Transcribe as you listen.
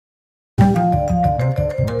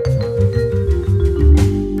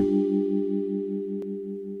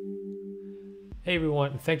Hey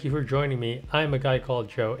everyone, thank you for joining me. I'm a guy called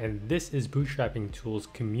Joe, and this is Bootstrapping Tools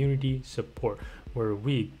Community Support, where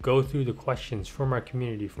we go through the questions from our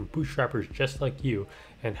community, from bootstrappers just like you,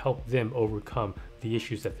 and help them overcome the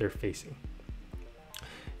issues that they're facing.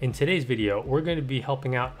 In today's video, we're going to be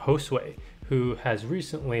helping out Josue, who has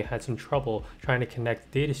recently had some trouble trying to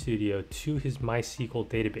connect Data Studio to his MySQL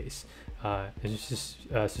database,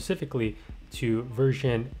 specifically to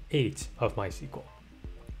version 8 of MySQL.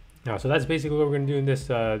 So that's basically what we're going to do in this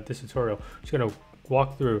tutorial. I'm just going to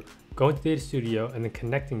walk through going to Data Studio and then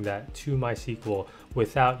connecting that to MySQL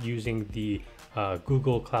without using the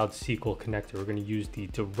Google Cloud SQL connector. We're going to use the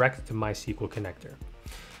direct to MySQL connector.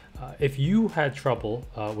 If you had trouble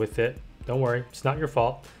with it, don't worry, it's not your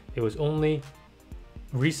fault. It was only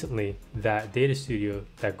recently that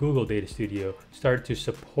Google Data Studio started to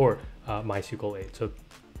support MySQL 8. So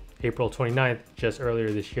April 29th, just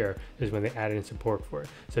earlier this year, is when they added in support for it.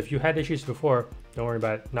 So if you had issues before, don't worry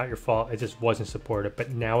about it, not your fault, it just wasn't supported,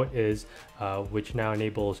 but now it is, which now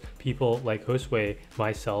enables people like Josue,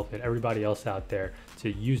 myself, and everybody else out there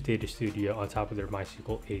to use Data Studio on top of their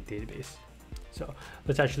MySQL 8 database. So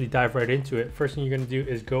let's actually dive right into it. First thing you're gonna do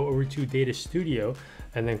is go over to Data Studio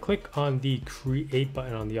and then click on the Create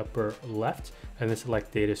button on the upper left and then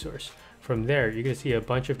select Data Source. From there, you're going to see a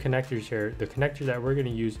bunch of connectors here. The connector that we're going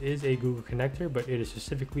to use is a Google connector, but it is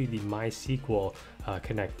specifically the MySQL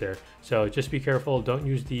connector. So just be careful. Don't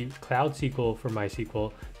use the Cloud SQL for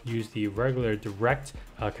MySQL. Use the regular direct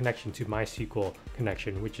connection to MySQL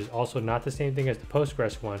connection, which is also not the same thing as the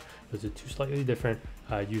Postgres one. Those are two slightly different.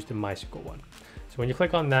 Use the MySQL one. So when you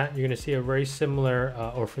click on that, you're going to see a very similar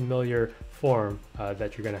or familiar form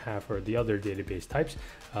that you're going to have for the other database types.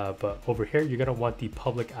 But over here, you're going to want the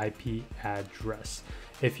public IP address.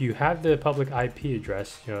 If you have the public IP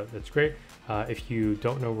address, that's great. If you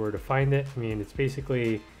don't know where to find it, I mean, it's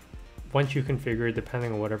basically once you configure it,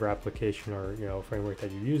 depending on whatever application or framework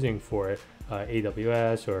that you're using for it,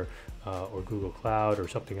 AWS or Google Cloud or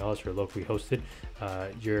something else, or locally hosted,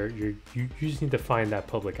 you just need to find that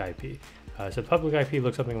public IP. So the public IP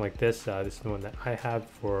looks something like this. This is the one that I have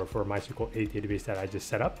for MySQL 8 database that I just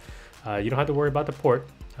set up. You don't have to worry about the port.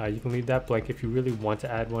 You can leave that blank. If you really want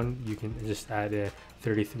to add one, you can just add a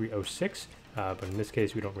 3306. But in this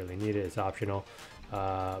case, we don't really need it. It's optional.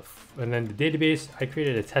 And then the database, I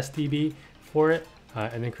created a test DB for it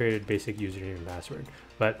and then created basic username and password.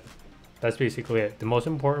 But that's basically it. The most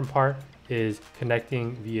important part is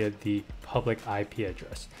connecting via the public IP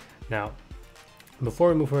address. Now, before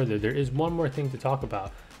we move further, there is one more thing to talk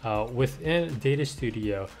about. Within Data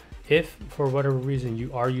Studio, if for whatever reason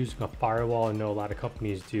you are using a firewall, I know a lot of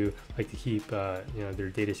companies do like to keep their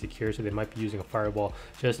data secure, so they might be using a firewall.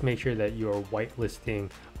 Just make sure that you are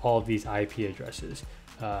whitelisting all of these IP addresses.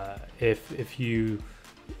 If you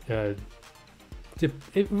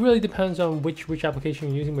it really depends on which application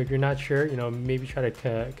you're using, but if you're not sure, maybe try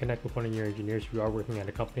to connect with one of your engineers if you are working at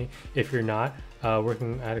a company. If you're not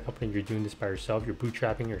working at a company, you're doing this by yourself, you're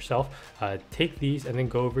bootstrapping yourself, take these and then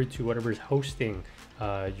go over to whatever's hosting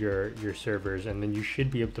your servers, and then you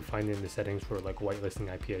should be able to find in the settings for like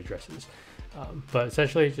whitelisting IP addresses. But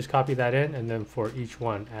essentially just copy that in, and then for each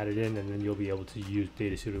one add it in, and then you'll be able to use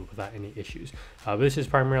Data Studio without any issues. But this is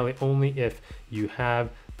primarily only if you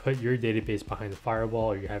have put your database behind the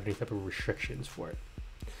firewall or you have any type of restrictions for it.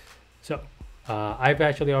 So I've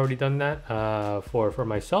actually already done that for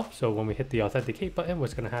myself. So when we hit the authenticate button,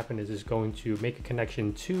 what's going to happen is it's going to make a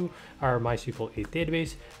connection to our MySQL 8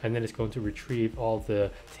 database, and then it's going to retrieve all the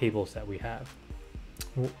tables that we have.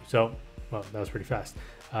 So, well, that was pretty fast.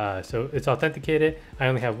 So it's authenticated. I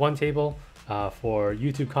only have one table for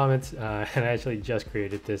YouTube comments, and I actually just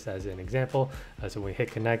created this as an example. So when we hit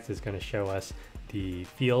connect, it's going to show us the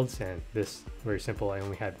fields, and this very simple. I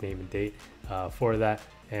only have name and date for that,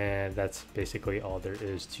 and that's basically all there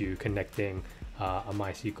is to connecting a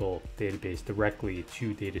MySQL database directly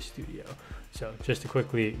to Data Studio. So just to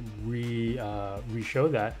quickly re-show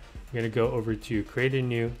that, you're going to go over to create a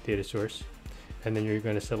new data source, and then you're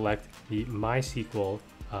going to select the MySQL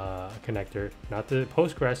connector, not the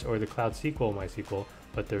Postgres or the Cloud SQL MySQL,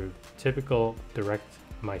 but the typical direct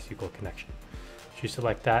MySQL connection. So you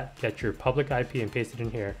select that, get your public IP and paste it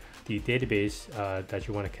in here, the database that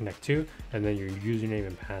you want to connect to, and then your username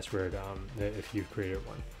and password if you've created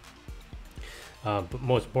one. But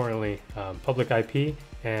most importantly, public IP,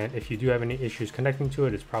 and if you do have any issues connecting to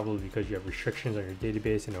it, it's probably because you have restrictions on your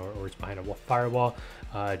database or it's behind a firewall.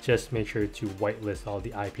 Just make sure to whitelist all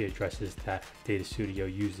the IP addresses that Data Studio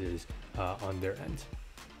uses on their end.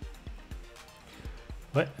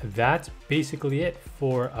 But that's basically it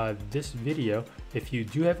for this video. If you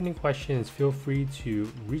do have any questions, feel free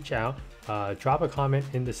to reach out, drop a comment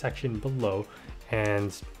in the section below.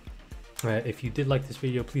 And if you did like this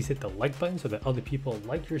video, please hit the like button so that other people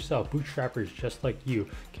like yourself, bootstrappers just like you,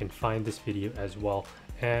 can find this video as well.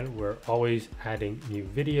 And we're always adding new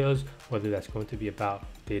videos, whether that's going to be about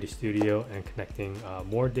Data Studio and connecting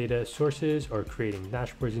more data sources, or creating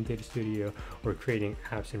dashboards in Data Studio, or creating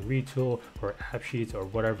apps in Retool or App Sheets, or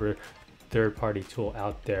whatever third-party tool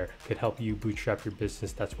out there could help you bootstrap your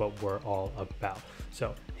business. That's what we're all about.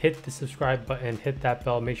 So hit the subscribe button, hit that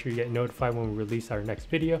bell, make sure you get notified when we release our next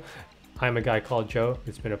video. I'm a guy called Joe.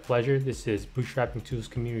 It's been a pleasure. This is Bootstrapping Tools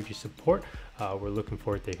Community Support. We're looking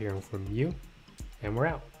forward to hearing from you, and we're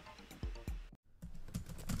out.